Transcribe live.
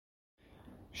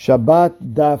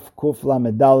Shabbat Daf Kuf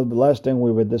Lamed Daled. The last thing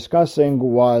we were discussing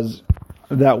was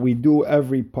that we do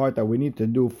every part that we need to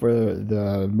do for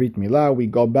the Brit Milah. We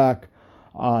go back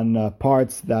on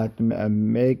parts that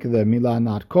make the Milah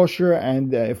not kosher,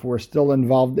 and if we're still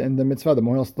involved in the mitzvah, the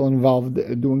mohel still involved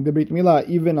doing the Brit Milah,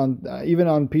 even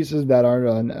on pieces that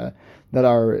are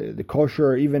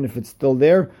kosher, even if it's still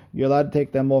there, you're allowed to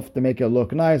take them off to make it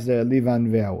look nice. Livan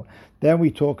ve'u. Then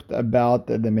we talked about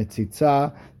the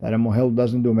metzitza, that a mohel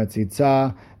doesn't do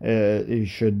metzitza, he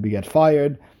should get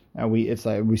fired, and we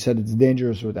said it's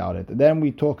dangerous without it. Then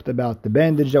we talked about the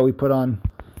bandage that we put on,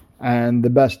 and the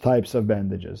best types of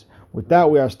bandages. With that,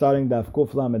 we are starting Daf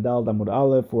Kuf Lamed Daled Amud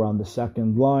Aleph. We're on the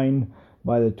second line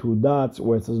by the two dots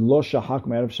where it says Lo Shahak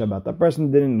Me'erev Shabbat. A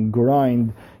person didn't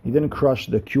grind, he didn't crush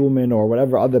the cumin or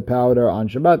whatever other powder on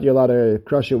Shabbat. You're allowed to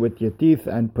crush it with your teeth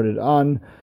and put it on.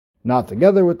 Not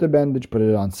together with the bandage, put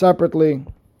it on separately.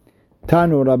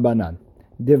 Tanu Rabbanan.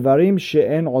 Devarim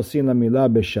she'en osin la milah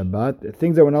b'Shabbat.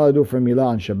 Things that we're not allowed to do for milah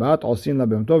on Shabbat. Osin la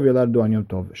b'Yom Tov, you're allowed to do on Yom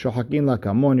Tov. Shohakin la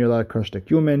kamon, you're allowed to crush the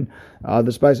cumin.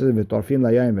 The spices, v'torfin la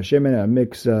yain v'shemen,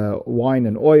 mix wine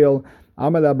and oil.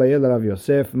 Amar Abaye Rav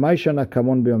Yosef, Ma'ishana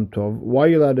kamon b'Yom Tov. Why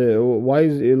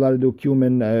is you allowed to do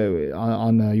cumin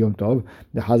on Yom Tov?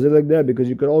 The hazir like that because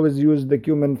you could always use the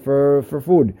cumin for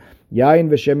food. Yain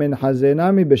v'shemen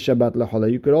hazenami b'Shabbat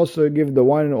lechola. You could also give the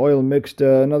wine and oil mixed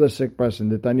to another sick person.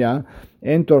 The Tanya,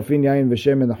 en torfin yain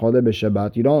v'shemen chole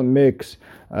b'Shabbat. You don't mix,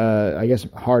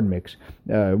 hard mix,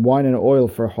 wine and oil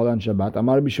for chole on Shabbat.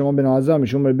 Amar Rabbi Shimon ben Azar,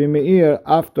 Mishum Rabbi Meir,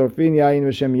 af torfin yain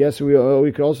v'shem. Yes, we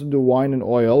could also do wine and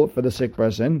oil for the sick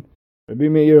person. Rabbi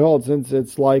Meir holds, since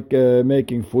it's like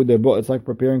making food, it's like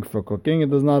preparing for cooking, it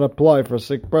does not apply for a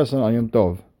sick person on Yom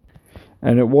Tov.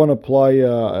 And it won't apply,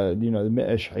 the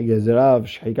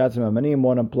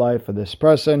won't apply for this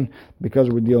person because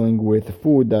we're dealing with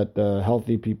food that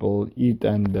healthy people eat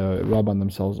and rub on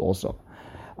themselves also.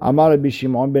 Amar Rabbi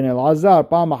Shimon ben Elazar,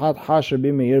 Pam achat hash Rabbi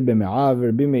Meir b'me'av.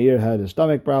 Rabbi Meir had a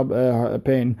stomach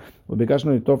pain. We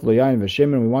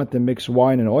want to mix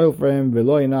wine and oil for him. He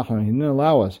didn't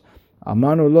allow us. You're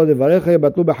going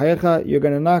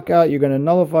to knock out, you're going to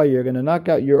nullify, you're going to knock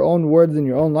out your own words in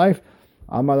your own life.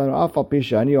 Yes,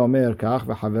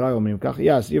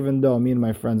 even though me and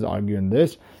my friends argue in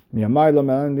this, I was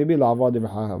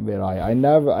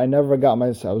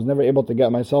never able to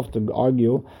get myself to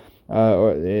argue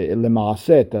or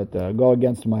go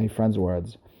against my friend's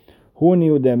words.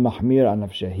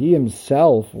 He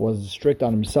himself was strict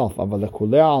on himself, but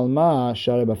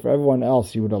for everyone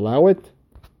else he would allow it.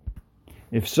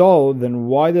 If so, then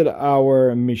why did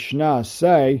our Mishnah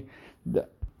say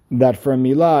that for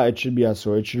milah it should be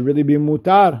asur? It should really be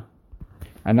mutar.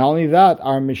 And not only that,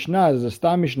 our Mishnah is a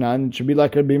stam Mishnah, and it should be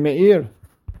like Rabbi Meir.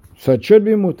 So it should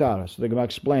be mutar. So the Gemara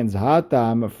explains,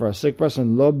 hatam, for a sick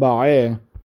person, lo ba'eh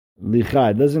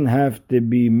licha. It doesn't have to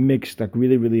be mixed like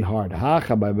really, really hard.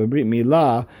 Hacha, by Brit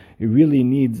Milah, it really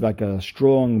needs like a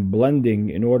strong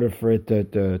blending in order for it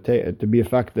to be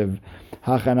effective.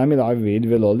 Hacha nami la'avid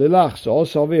velo lilach. So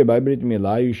also by Brit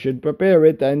Milah, you should prepare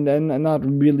it and not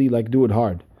really like do it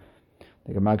hard.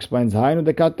 The Gemara explains,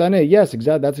 yes,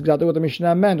 that's exactly what the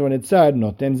Mishnah meant when it said,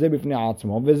 put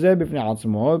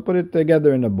it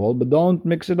together in a bowl, but don't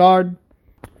mix it hard.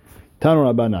 We're not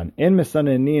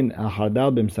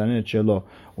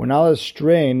allowed to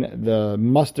strain the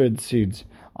mustard seeds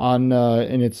in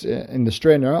the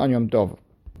strainer on Yom Tov.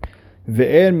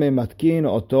 And we're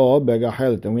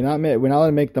not allowed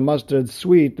to make the mustard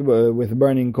sweet with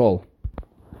burning coal.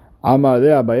 Amar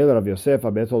Abaye Rav Yosef,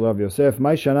 Abaye told Rav Yosef,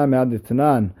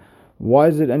 why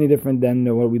is it any different than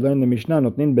what we learned in the Mishnah?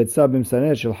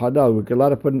 We're allowed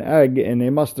to put an egg in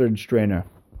a mustard strainer.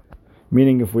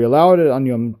 Meaning, if we allowed it on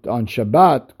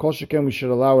Shabbat, Kol Sheken, we should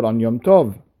allow it on Yom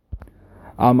Tov.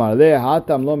 Amar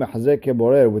hatam lo mechazek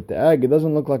borer. With the egg, it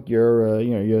doesn't look like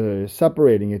you're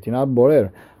separating it. You're not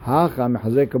borer. Hacha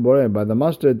mechazek borer. By the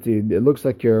mustard seed, it looks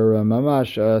like you're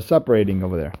mamash separating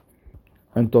over there.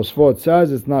 And Tosfot says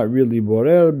it's not really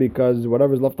borer because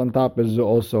whatever's left on top is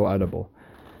also edible.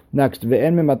 Next, we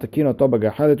can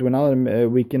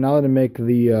make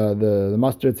the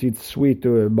mustard seeds sweet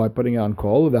by putting it on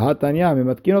coal. We have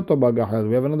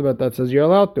another bet that says you're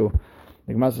allowed to.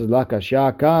 When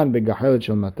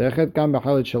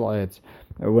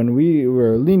we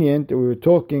were lenient, we were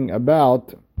talking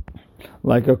about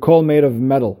like a coal made of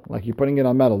metal, like you're putting it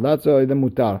on metal. That's the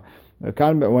mutar.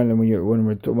 When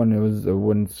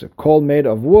it's coal made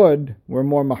of wood, we're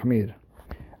more mahmir.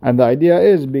 And the idea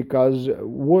is because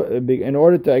in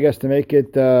order to, I guess, to make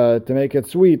it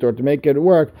sweet or to make it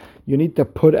work, you need to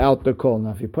put out the coal. Now,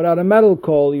 if you put out a metal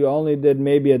coal, you only did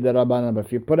maybe a derabanan. But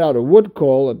if you put out a wood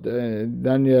coal,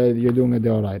 then you're doing a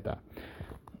deoraita.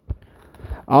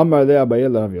 Amar le Abaye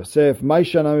Rav Yosef, why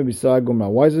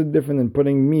is it different than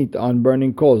putting meat on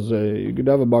burning coals? You could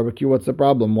have a barbecue. What's the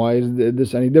problem? Why is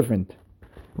this any different?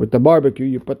 With the barbecue,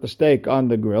 you put the steak on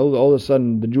the grill. All of a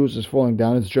sudden, the juice is falling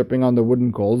down. It's dripping on the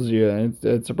wooden coals.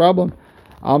 It's a problem.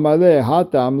 Over there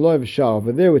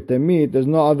with the meat, there's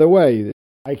no other way.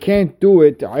 I can't do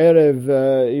it Erev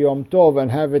Yom Tov and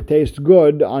have it taste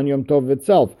good on Yom Tov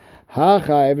itself.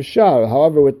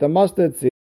 However, with the mustard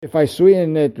seed, if I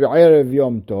sweeten it Erev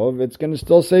Yom Tov, it's going to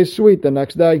still say sweet the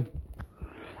next day.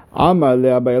 Amar le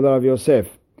Abaye Rav Yosef.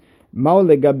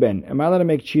 Maule gaben. Am I allowed to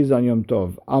make cheese on Yom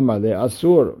Tov? Amar le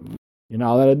asur. You're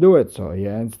not allowed to do it. So he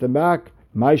answers the back.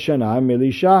 Maishana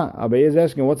milisha. Abaye is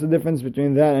asking, what's the difference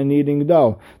between that and kneading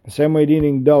dough? The same way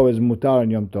kneading dough is mutar on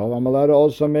Yom Tov, I'm allowed to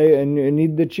also make and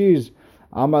knead the cheese.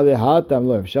 Amar le hatam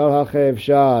lo efshar hache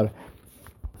efshar.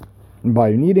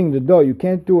 By kneading the dough, you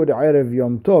can't do it Erev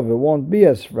Yom Tov. It won't be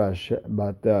as fresh.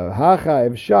 But hacha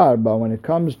efshar. But when it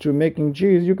comes to making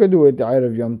cheese, you could do it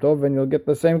Erev Yom Tov, and you'll get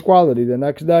the same quality the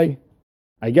next day.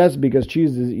 I guess because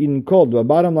cheese is eaten cold. But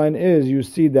bottom line is, you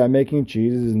see that making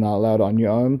cheese is not allowed on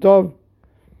Yom Tov.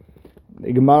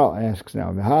 The Gemara asks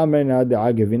now, but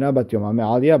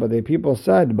the people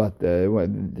said, but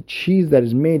the cheese that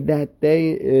is made that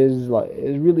day is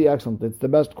really excellent. It's the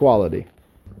best quality.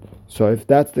 So if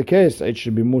that's the case, it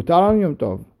should be mutar on Yom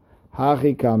Tov.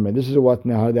 Hachi kamre. This is what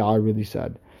Nehar De'ar really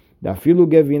said. That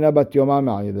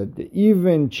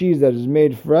even cheese that is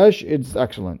made fresh, it's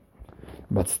excellent.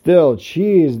 But still,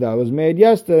 cheese that was made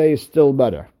yesterday is still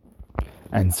better.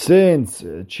 And since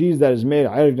cheese that is made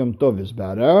Erev Yom Tov is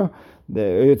better,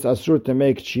 it's asur to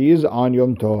make cheese on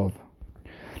Yom Tov.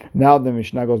 Now the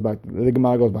Gemara goes back to the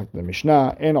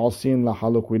Mishnah. In Alsin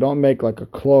lahaluk, we don't make like a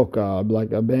cloak,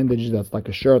 like a bandage that's like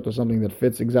a shirt or something that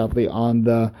fits exactly on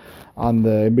the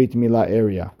Brit Milah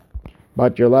area.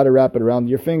 But you're allowed to wrap it around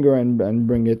your finger and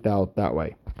bring it out that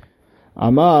way.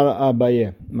 Amar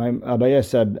Abaye. Abaye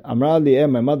said, Amar li'eh,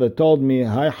 my mother told me,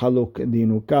 Hai haluk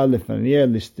dinuka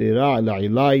lefanieh listira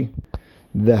la'ilai.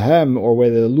 The hem, or where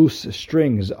the loose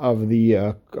strings of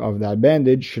that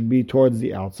bandage should be towards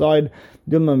the outside,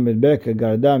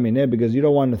 because you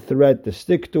don't want the thread to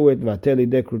stick to it,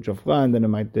 and then it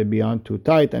might be on too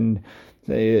tight, and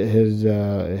his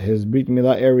Brit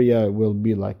Milah area will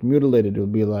be like mutilated, it will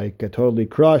be like totally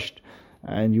crushed,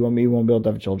 and you won't be able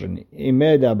to have children.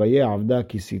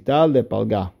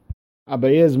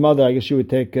 Abaye's mother, I guess she would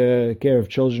take care of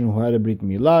children who had a Brit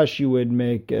Milah. She would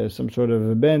make some sort of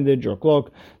a bandage or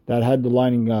cloak that had the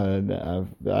lining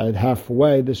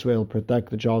halfway. This way it'll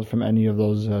protect the child from any of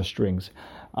those strings.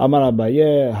 Amar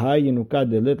Abaye,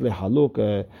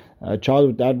 a child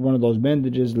would add one of those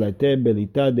bandages, you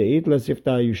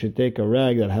should take a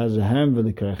rag that has a hem,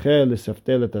 and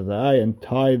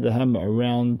tie the hem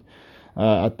around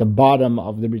at the bottom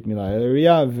of the Brit Milah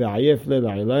area,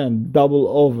 and double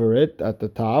over it at the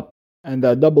top. And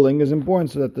that doubling is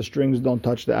important so that the strings don't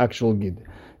touch the actual gid.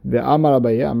 My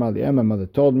mother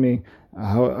told me,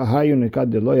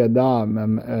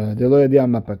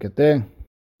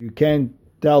 you can't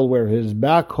tell where his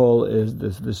back hole is,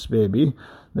 this baby.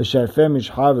 You should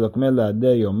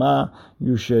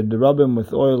rub him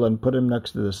with oil and put him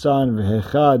next to the sun,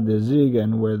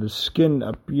 and where the skin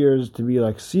appears to be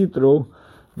like see-through,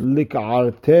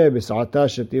 tear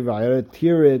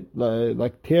it,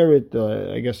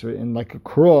 I guess in like a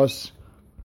cross,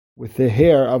 with the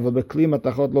hair of a bekli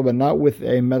matachot lo, but not with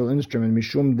a metal instrument,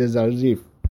 mishum dezarzif.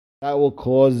 That will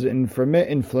cause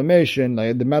inflammation,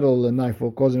 like the metal knife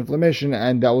will cause inflammation,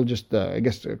 and that will just,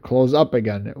 close up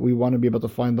again. We want to be able to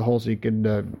find the hole so you can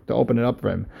to open it up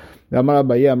for him. My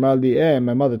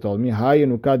mother told me,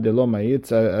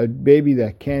 it's a baby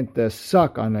that can't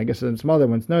suck on, I guess its mother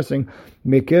when it's nursing.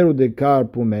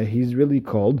 He's really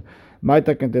cold. How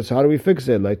do we fix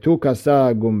it? Like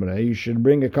you should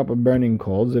bring a cup of burning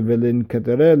coals and put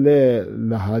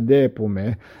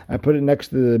it next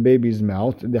to the baby's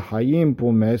mouth. So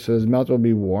his mouth will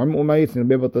be warm. And he'll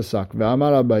be able to suck. My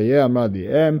mother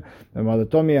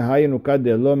told me,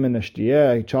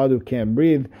 a child who can't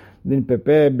breathe, wave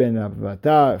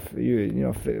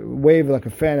like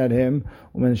a fan at him,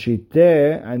 and then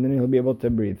he'll be able to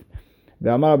breathe.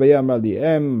 My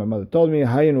mother told me, a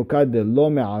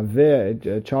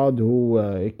child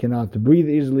who cannot breathe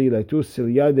easily,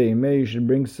 you should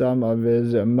bring some of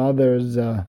his mother's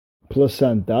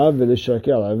placenta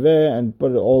and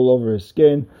put it all over his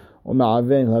skin,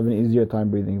 U'ma'aven, he'll have an easier time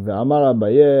breathing. Ve'amar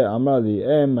Abaye, Amar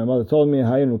li'em, my mother told me,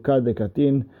 Hayin ukad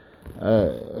dekatin,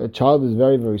 a child is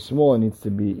very, very small, it needs to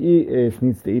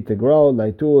eat to grow.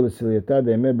 Laitu l'siliyata,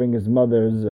 they may bring his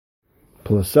mother's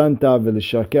placenta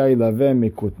v'lishaker ilaveh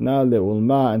mikutna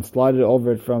le'ulma, and slide it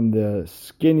over it from the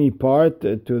skinny part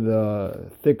to the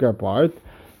thicker part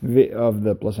of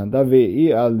the placenta.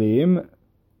 Ve'i alim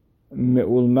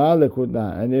me'ulma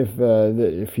lekutna, and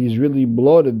if he's really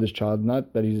bloated, this child,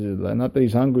 not that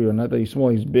he's hungry or not that he's small,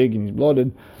 he's big and he's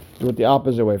bloated, do it the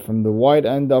opposite way, from the wide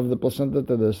end of the placenta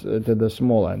to the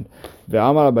small end.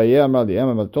 Ve'amar Abaye Amar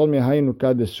li'em, told me Hayin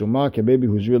ukad sumak, a baby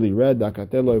who's really red,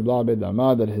 dakatelo ibla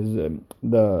bedama, that his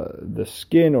the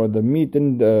skin or the meat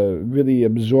didn't really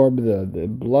absorb the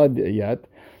blood yet.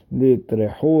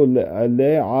 Litrehu le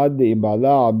ad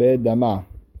ibala bedama.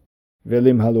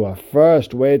 Velim halua.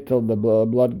 First, wait till the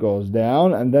blood goes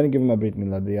down, and then give him a brit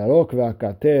milah. The yarok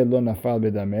ve'akate lo nafal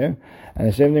bedameh. And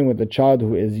the same thing with the child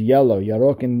who is yellow.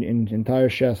 Yarok in entire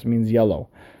chest means yellow,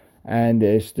 and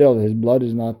still his blood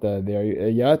is not there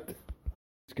yet.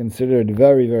 It's considered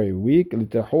very, very weak.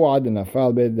 Litahu ad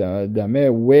nafal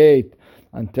bedameh. Wait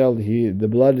until the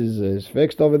blood is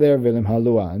fixed over there. Velim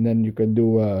halua, and then you could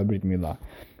do brit milah.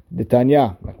 The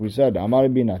Tanya, like we said, Amar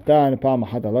bin Natan, Pam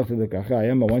Hat I went to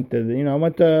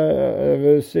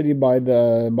the city by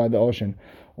the ocean.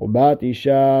 Ubat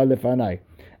Isha lefanai.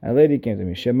 A lady came to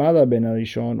me. Shemala ben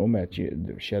Arishon umet.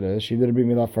 She did a brit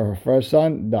milah for her first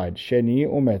son, died. Sheni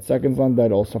umet. Second son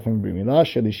died also from brit milah.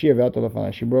 Shelishi aviato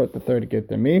lefanai. She brought the third kid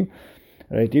to me.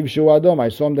 Reitiv shu adom. I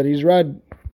saw him that he's red.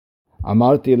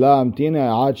 Amarti la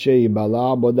amtina ad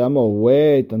sheibala bodamo.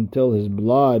 Wait until his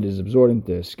blood is absorbed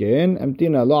into his skin.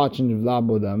 Amtina lo ad sheibala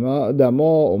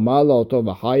bodamo umala oto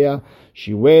v'chaya.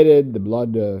 She waited. The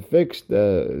blood fixed.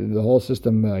 The whole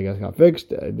system got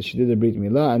fixed. She did the brit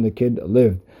milah, and the kid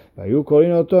lived. Vayu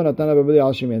korin oto Natan HaBabli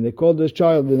al shemi. And they called this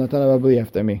child the Natan HaBabli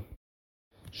after me.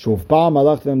 Shuv pa'am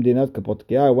alachtem dinat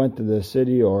Kapotkiya. I went to the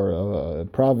city or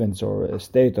province or a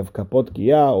state of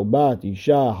Kapotkiya. Ubat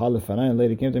Isha halefanai. A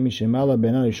lady came to me. Shemala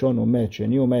ben Arishon umet.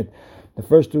 Sheni umet. The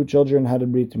first two children had a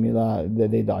brit milah.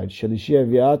 They died. Shelishi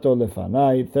aviato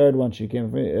lefanai. Third one, she came.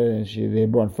 They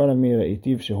brought in front of me.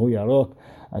 Itiv shehu yarok.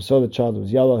 I saw the child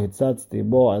was yellow. Hitzatzti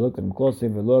bo. I looked at him closely.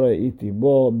 Velora iti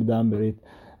bo b'dam berit.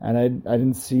 And I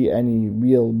didn't see any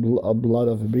real blood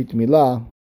of a brit milah.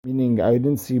 Meaning, I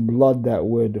didn't see blood that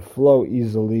would flow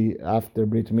easily after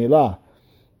brit milah.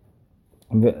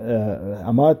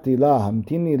 Amarti la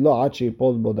hamtini lo achi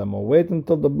pol bodamo. Wait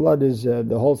until the blood is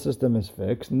the whole system is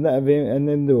fixed, and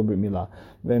then do brit milah.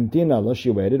 V'hamtina lo,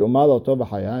 she waited. Umalo to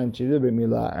b'chaya, and she did brit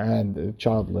milah, and the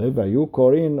child lived. Vayu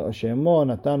korin shemo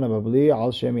Natan HaBabli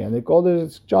al shemi, and they called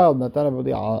this child Natan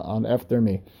HaBabli on after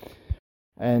me.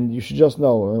 And you should just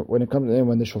know, when the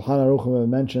Shulchan Aruch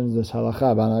mentions this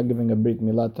halakha about not giving a brit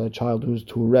milah to a child who's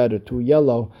too red or too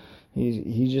yellow,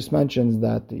 he just mentions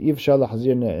that if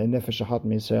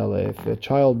a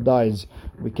child dies,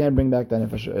 we can't bring back that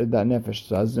nefesh.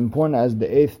 So as important as the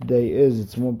 8th day is,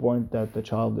 it's more important that the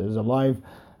child is alive,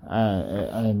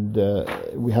 and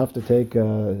we have to take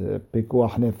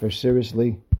pikuach nefesh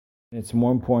seriously. It's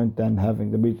more important than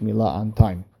having the brit milah on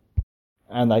time.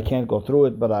 And I can't go through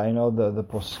it, but I know the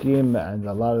poskim and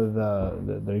a lot of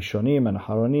the rishonim and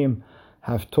haronim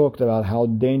have talked about how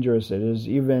dangerous it is,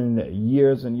 even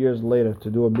years and years later, to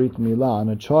do a brit milah on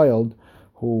a child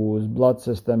whose blood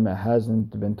system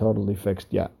hasn't been totally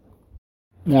fixed yet.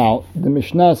 Now, the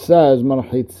Mishnah says,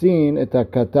 Marhitzin et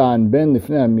hakatan ben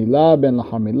lifnei milah ben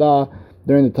lahar milah.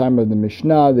 During the time of the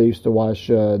Mishnah, they used to wash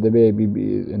the baby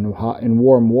in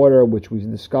warm water, which we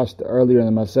discussed earlier in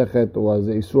the Masechet was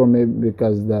Isur, maybe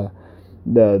because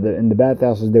in the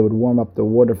bathhouses they would warm up the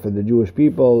water for the Jewish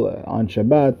people on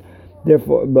Shabbat.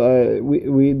 Therefore,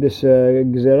 this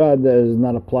Gzerah does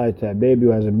not apply to a baby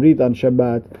who has a brit on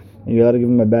Shabbat, and you got to give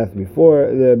him a bath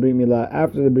before the brit milah,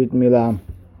 after the brit milah.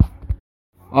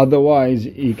 Otherwise,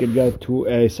 he could get to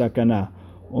a sakana.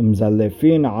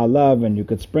 Umzalefin alav, and you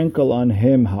could sprinkle on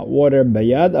him hot water.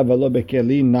 Bayad avalo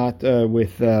bekeli, not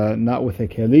with a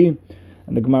keli.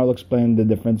 And the Gemara will explain the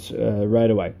difference right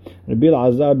away. Rabbi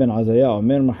Azar ben Azariah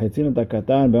Omer machitzin et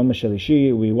hakatan b'yom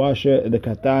shalishi. We wash the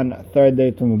katan third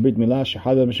day from brit milah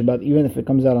shechadar b'Shabbat, even if it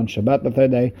comes out on Shabbat the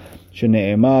third day.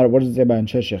 Shneimar, what does it say by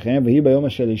Anshe Shechem? V'hi b'yom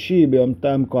shalishi b'yom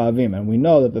tam kohavim. And we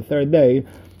know that the third day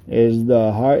is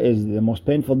the most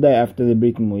painful day after the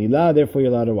brit milah. Therefore,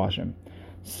 you're allowed to wash him.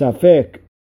 Safek,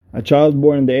 a child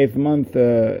born in the 8th month,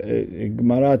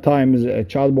 Gemara times a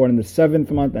child born in the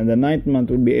 7th month and the 9th month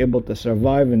would be able to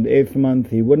survive. In the 8th month,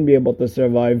 he wouldn't be able to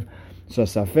survive. So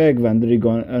safek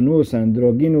v'androginus, and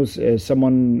androginus is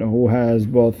someone who has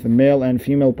both male and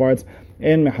female parts.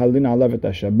 In mehallin alav et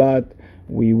Shabbat,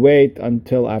 we wait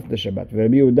until after Shabbat.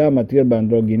 Rabbi Yehuda matir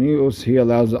b'androginus, he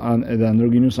allows on the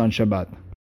androginus on Shabbat.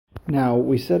 Now,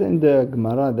 we said in the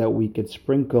Gemara that we could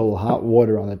sprinkle hot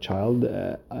water on the child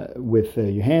with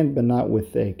your hand, but not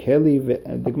with a keli.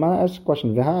 The Gemara asks a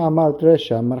question.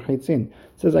 It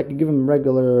says I could give him a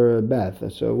regular bath.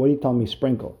 So what do you tell me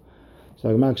sprinkle? So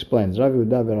the Gemara explains.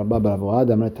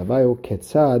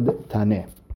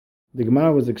 The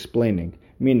Gemara was explaining,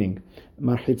 meaning,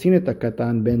 we give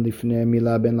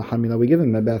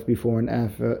him a bath before and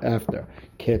after.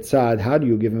 Ketzad, how do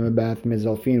you give him a bath?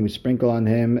 Mizalfin, we sprinkle on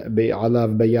him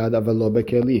be'alav bayad avalo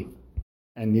bekeli.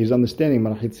 And he's understanding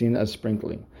marchitzin as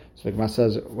sprinkling. So the Gemara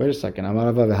says, wait a second,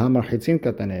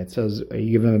 it says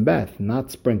you give him a bath,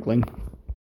 not sprinkling.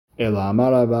 This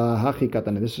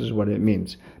is what it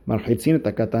means. You give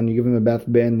him a bath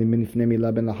on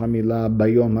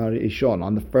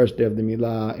the first day of the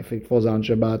milah, if it falls on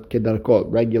Shabbat, kedarko,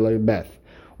 regular bath.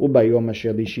 On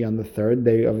the third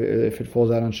day, if it falls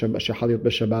out on Shabbat,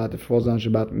 if it falls on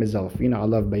Shabbat, mizalfin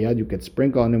alav bayad, you could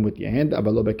sprinkle on him with your hand,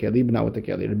 abalo bekeli, not with the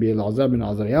keli. Rabbi Elazar ben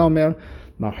Azariah omer,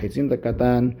 marchitzin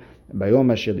takatan. You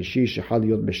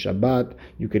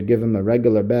could give him a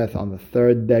regular bath on the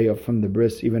third day from the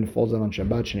bris, even if it falls out on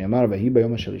Shabbat.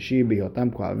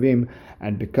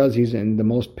 And because he's in the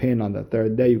most pain on the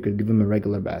third day, you could give him a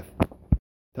regular bath.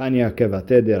 Tanya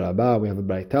kevate de Rabba, we have a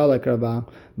braita like Rabba.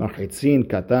 Marchitzin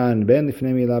katan ben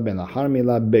lifnei milah ben lahar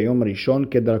milah beyom rishon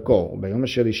kedarko beyom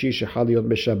shelishi shechal yot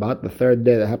b'Shabbat. The third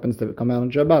day that happens to come out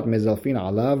on Shabbat, mezalfin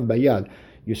alav bayad.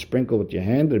 You sprinkle with your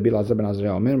hand. Rabbi Elazar ben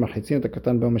Azariah omer, marchitzin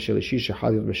takatan b'yom shelishi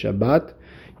shechal yot b'Shabbat.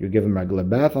 You give him regular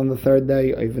bath on the third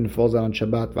day, even if it falls out on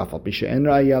Shabbat. V'afal pi she'en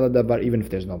ra'aya l'davar, even if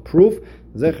there's no proof.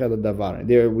 Zecher l'davar.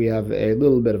 There we have a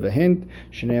little bit of a hint.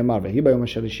 Shneimar v'hi b'yom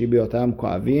shelishi b'yotam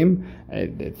ko'avim.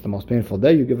 It's the most painful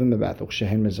day. You give him a bath.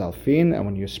 U'kshehen mezalfin, and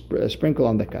when you sprinkle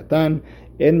on the katan,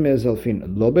 in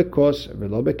mezalfin, lo bekos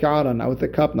v'lo beka'ara, not with a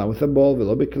cup, not with a bowl,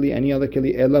 v'lo bekeli, any other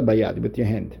keli, ela bayad, with your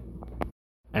hand.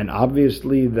 And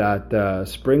obviously that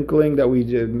sprinkling that we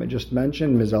just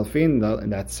mentioned, mizalfin,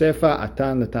 that sefa,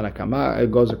 atan, the Tanakama,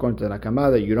 it goes according to the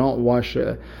Tanakama that you don't wash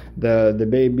the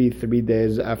baby 3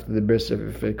 days after the bris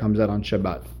if it comes out on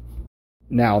Shabbat.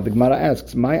 Now the Gemara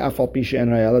asks, "My afal pisha en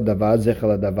rayala davar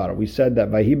zechel davar." We said that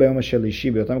vahi bayom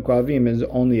shelishi b'yotam koavim is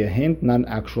only a hint, not an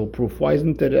actual proof. Why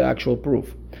isn't it an actual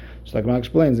proof? So the Gemara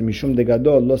explains, "Mishum de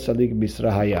gadol lo salik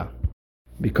bisrahaya."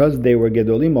 Because they were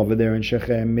gedolim over there in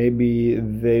Shechem, maybe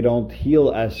they don't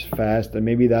heal as fast, and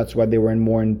maybe that's why they were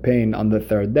more in pain on the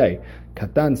third day.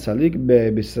 Katan salik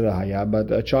bisrahaya,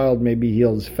 but a child maybe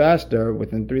heals faster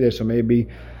within 3 days, so maybe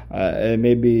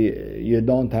you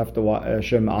don't have to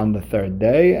wash him on the third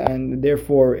day, and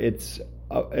therefore it's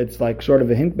like sort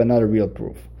of a hint, but not a real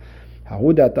proof. There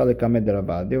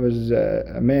was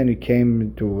a man who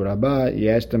came to Rabbah. He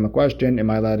asked him a question: am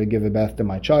I allowed to give a bath to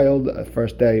my child?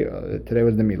 First day, today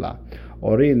was the milah.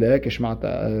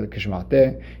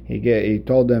 He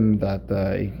told him that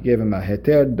he gave him a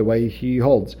heter, the way he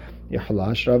holds.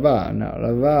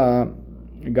 Rabbah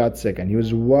got sick, and he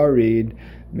was worried.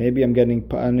 Maybe I'm getting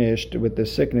punished with the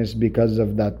sickness because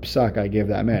of that psak I gave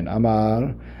that man.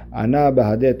 Amar ana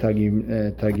bahade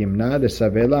tagimna de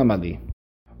savela mali.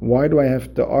 Why do I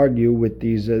have to argue with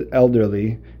these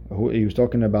elderly? He was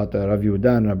talking about Rav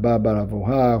Yehuda and Rabba bar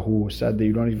Avuha, who said that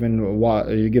you don't even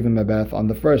you give him a bath on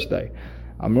the first day.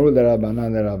 Amru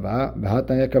leRabbanan leRava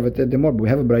v'hatanya kavate demor. We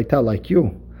have a braita like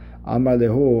you. Amar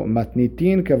lehu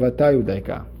matnitin kavata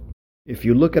yudaika. If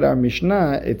you look at our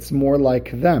Mishnah, it's more like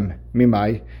them.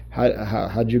 Mimai,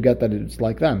 how'd you get that it's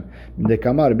like them?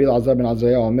 Dekamar Rabbi Elazar ben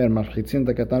Azariah omer marchitzin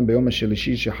takatan beyom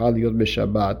shelishi shechal yot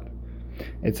b'Shabbat.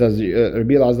 It says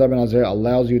Rabbi Elazar ben Azariah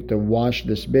allows you to wash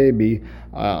this baby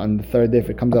on the third day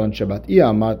if it comes out on Shabbat.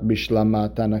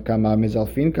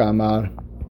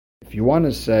 If you want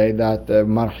to say that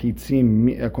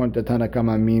marchitzim according to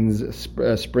Tanakama means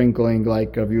sprinkling,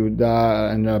 like Rav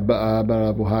Yehuda and Bar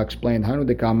Avuha explained,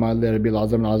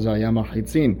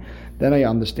 then I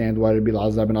understand why Rabbi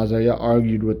Elazar ben Azariah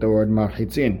argued with the word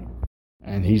marchitzin.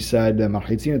 And he said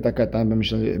marchitzin takatan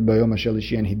b'yom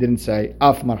shelishi, and he didn't say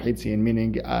af marchitzin,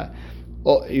 meaning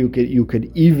you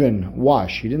could even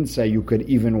wash. He didn't say you could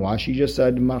even wash. He just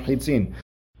said marchitzin,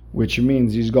 which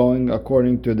means he's going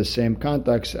according to the same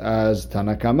context as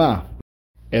Tanakama.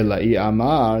 Ela'i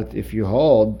amart, if you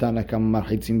hold Tanakama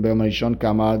marchitzin b'yom rishon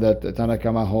kamar, that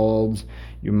Tanakama holds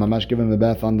you mamash give him a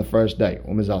bath on the first day,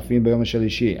 umizalfin b'yom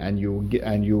shelishi, and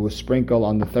you sprinkle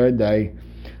on the third day.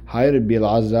 Rabbi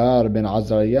Elazar ben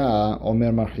Azariah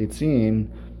omer marchitzin.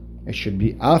 It should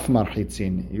be af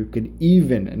marchitzin. You could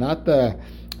even, not the.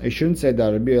 I shouldn't say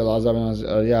that Rabbi Elazar ben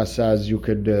Azariah says you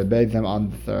could bathe them on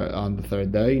the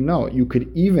third day. No, you could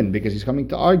even, because he's coming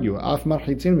to argue. Af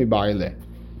marchitzin mi ba'ile.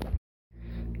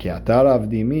 Ki atar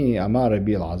avdimi amar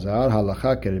Rabbi Elazar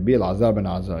halacha ke Rabbi Elazar ben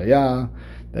Azariah,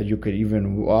 that you could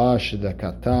even wash the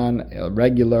katan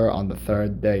regular on the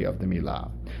third day of the milah.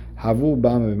 Havu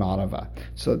bam b'ma'arava.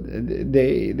 So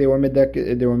they were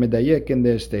medayek in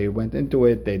this. They went into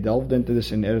it. They delved into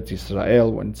this in Eretz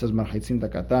Yisrael when it says marchitzin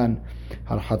takatan,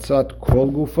 harchatzat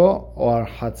kol gufo or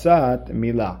harchatzat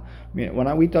milah.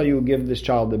 When we tell you give this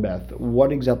child a bath,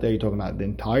 what exactly are you talking about? The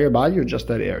entire body or just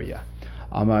that area?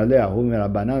 Amar le'ahu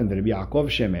mirabanan v'Rabbi Yaakov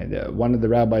shemed. One of the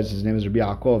rabbis, his name is Rabbi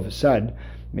Yaakov, said,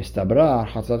 Mistabra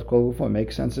hatzat kol gufo,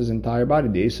 makes sense his entire body.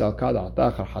 The isal kad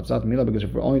atach hatzat milah, because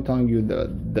if we're only telling you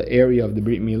the area of the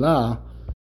brit milah,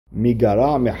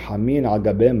 migara mehamin al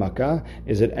gabe maka,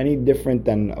 is it any different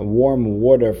than warm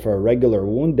water for a regular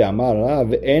wound? Amar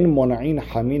Rav en mona'in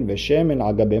hamin v'shemen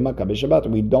al gabe maka b'Shabbat.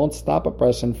 We don't stop a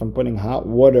person from putting hot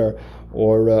water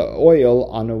or oil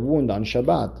on a wound on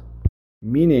Shabbat.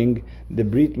 Meaning, the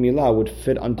Brit Milah would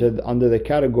fit under the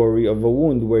category of a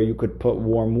wound where you could put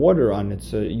warm water on it.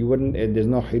 So you wouldn't. There's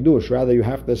no chidush. Rather, you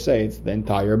have to say it's the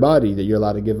entire body that you're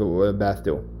allowed to give a bath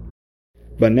to.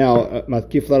 But now,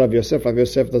 Matkif Rav Yosef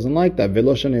doesn't like that.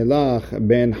 V'lo shenelach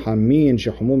ben hamin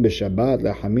shechumum b'Shabbat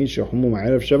lehamin shechumum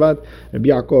erev Shabbat. Rabbi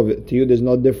Yaakov, to you, there's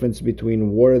no difference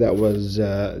between water that was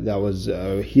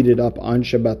heated up on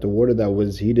Shabbat to water that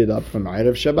was heated up from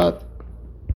erev Shabbat.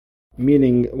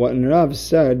 Meaning, what Rav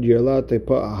said, you're allowed to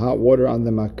put hot water on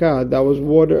the makkah, that was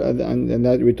water, and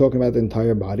that we're talking about the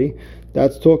entire body.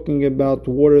 That's talking about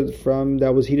water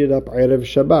that was heated up Erev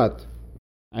Shabbat.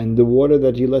 And the water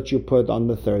that he let you put on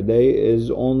the third day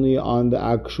is only on the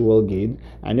actual gid.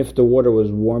 And if the water was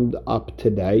warmed up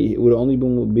today, it would only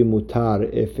be mutar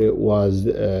if it was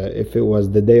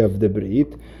the day of the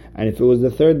brit. And if it was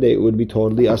the third day, it would be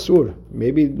totally asur.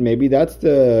 Maybe that's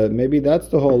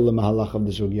the whole mahalach of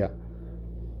the sugya.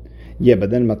 Yeah,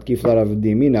 but then Matkif Rav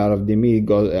Dimi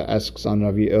asks on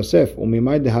Rav Yosef, who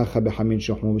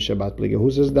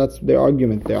says that's their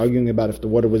argument? They're arguing about if the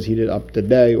water was heated up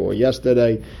today or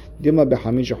yesterday. Maybe they're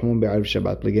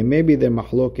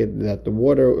mahloket that the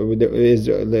water is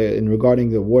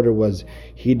regarding the water was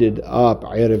heated up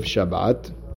Erev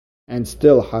Shabbat, and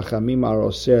still Hachamim are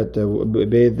osir to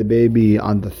bathe the baby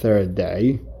on the third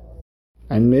day.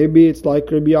 And maybe it's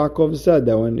like Rabbi Yaakov said,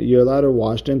 that when you're allowed to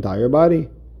wash the entire body.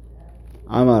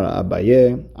 Amar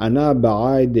Abaye, Ana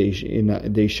ba'ai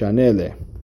deishanele.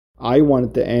 I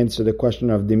wanted to answer the question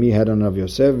of Dimi had on Rav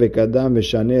Yosef, V'kadam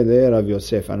v'shanele Rav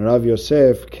Yosef. And Rav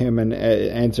Yosef came and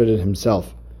answered it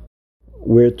himself.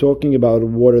 We're talking about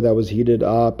water that was heated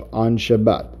up on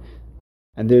Shabbat.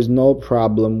 And there's no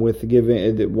problem with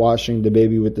washing the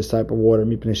baby with this type of water.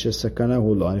 And if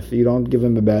you don't give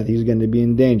him a bath, he's going to be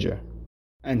in danger.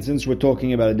 And since we're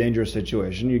talking about a dangerous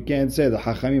situation, you can't say the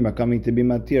Chachamim are coming to be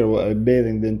matir,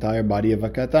 bathing the entire body of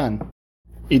a katan.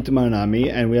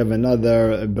 Itmanami, and we have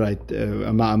another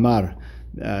ma'amar,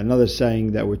 another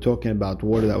saying that we're talking about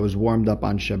water that was warmed up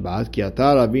on Shabbat. Ki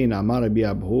atar Rabin amar Rabbi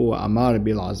Abhu amar Rabbi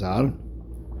Elazar.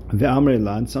 The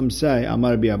Amrilan, some say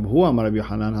amar Rabbi Abhu amar Rabbi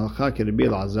Yochanan halcha ki Rabbi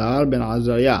Elazar ben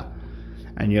Azariah.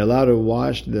 And you're allowed to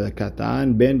wash the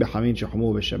katan ben b'chamin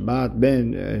shechumu b'Shabbat,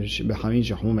 ben b'chamin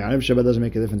shechumu b'Erev Shabbat. Doesn't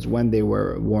make a difference when they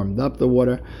were warmed up, the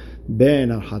water. Ben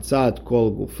al-hatzat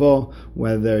kol gufo,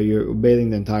 whether you're bathing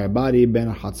the entire body. Ben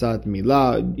al-hatzat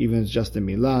milah, even if it's just a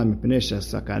milah. Mipnei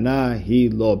sakana hi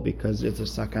lo, because it's a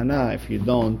sakana if you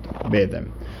don't bathe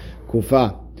them.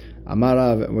 Kufa.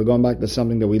 Amarav, we're going back to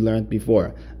something that we learned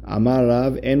before.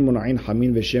 Amarav en muna'in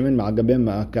hamin v'shemen ma'agabe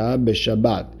ma'aka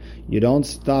b'Shabbat. You don't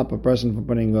stop a person from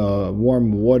putting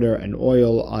warm water and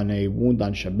oil on a wound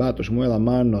on Shabbat. Shmuel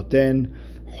amar noten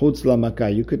chutz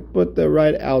lamaka. You could put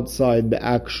right outside the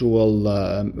actual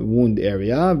wound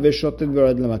area. V'shotet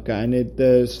v'rad lamaka, and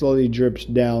it slowly drips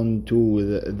down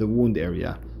to the wound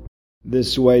area.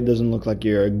 This way it doesn't look like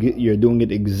you're doing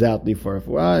it exactly for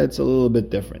it's a little bit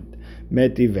different.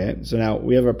 Metive. So now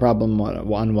we have a problem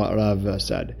on what Rav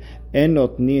said. En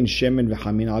notnin shemen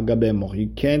v'chamin al gabe moch. You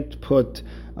can't put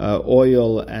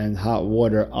oil and hot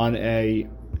water on a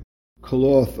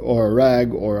cloth or a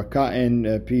rag or a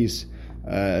cotton piece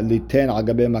liten al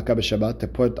gabe makah b'Shabbat, to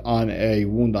put on a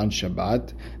wound on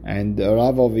Shabbat. And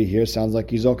Rav over here sounds like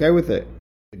he's okay with it.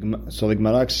 So the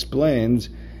Gemara explains,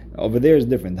 over there is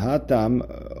different. Hatam,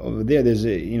 over there, there's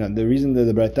the reason that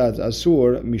the Braita is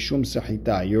asur mishum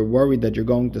sahita. You're worried that you're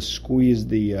going to squeeze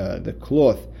the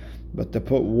cloth, but to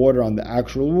put water on the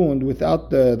actual wound without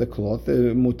the cloth,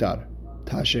 mutar.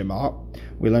 Tashema.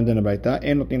 We learned in the Baita.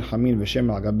 En notin hamin v'shem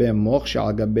al gabe moch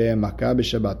she'al gabe makah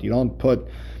b'Shabbat. You don't put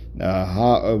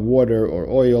water or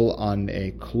oil on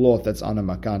a cloth that's on a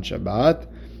makan Shabbat.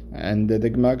 And the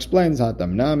Gemara explains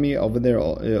Hatamnami over there.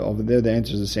 The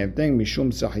answer is the same thing.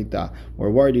 Mishum sahita. We're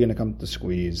worried you're going to come to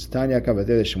squeeze. Tanya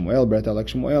kavateh Shmuel. Breta like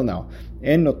Shmuel now.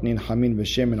 En notnin hamin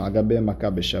v'shemen al gabe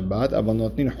makah b'Shabbat. Aval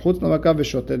notnin chutz makah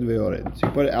v'shoted v'yored. So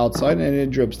you put it outside and it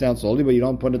drips down slowly, but you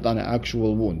don't put it on an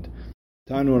actual wound.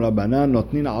 Tanu Rabbanan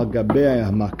notnin al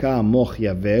gabe makah moch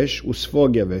yavesh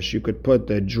usfog yavesh. You could put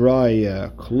a dry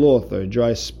cloth or a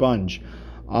dry sponge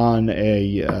on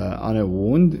a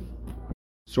wound,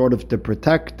 sort of to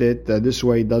protect it. This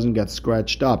way it doesn't get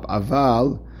scratched up.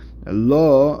 Aval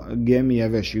lo gem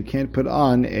yavesh. You can't put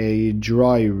on a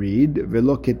dry reed,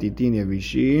 velo ketitin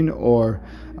yavishin, or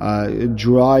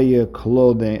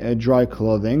dry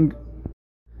clothing,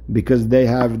 because they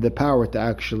have the power to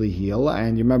actually heal.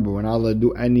 And you remember, we're not allowed to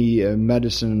do any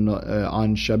medicine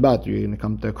on Shabbat. You're going to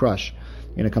come to crush.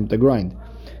 You're going to come to grind.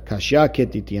 Kashya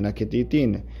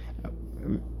ketitin.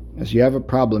 So you have a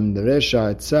problem. In the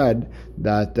Resha, it said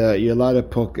that you're allowed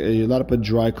to put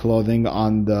dry clothing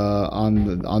on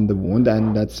the wound,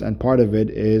 and part of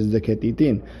it is the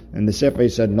ketitin. And the Sefer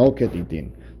said no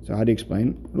ketitin. So how do you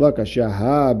explain? Look, ha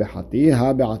behati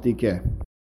ha be'atike.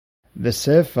 The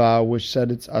Sefer, which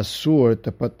said it's asur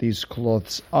to put these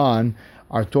cloths on,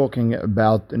 are talking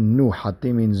about new.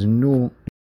 Hati means new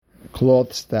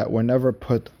cloths that were never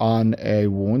put on a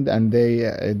wound, and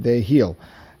they heal.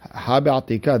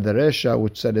 Habi'atika, the Resha,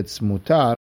 which said it's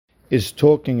mutar, is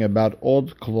talking about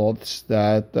old clothes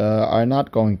that are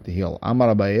not going to heal.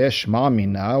 Amar Abayesh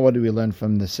Ma'amina. What do we learn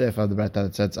from the Sefer of the Breta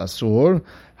that says asur?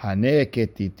 Hane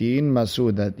ketitin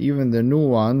masud, that even the new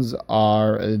ones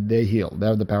they heal. They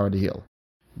have the power to heal.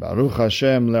 Baruch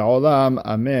Hashem le'olam.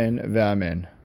 Amen ve'amen.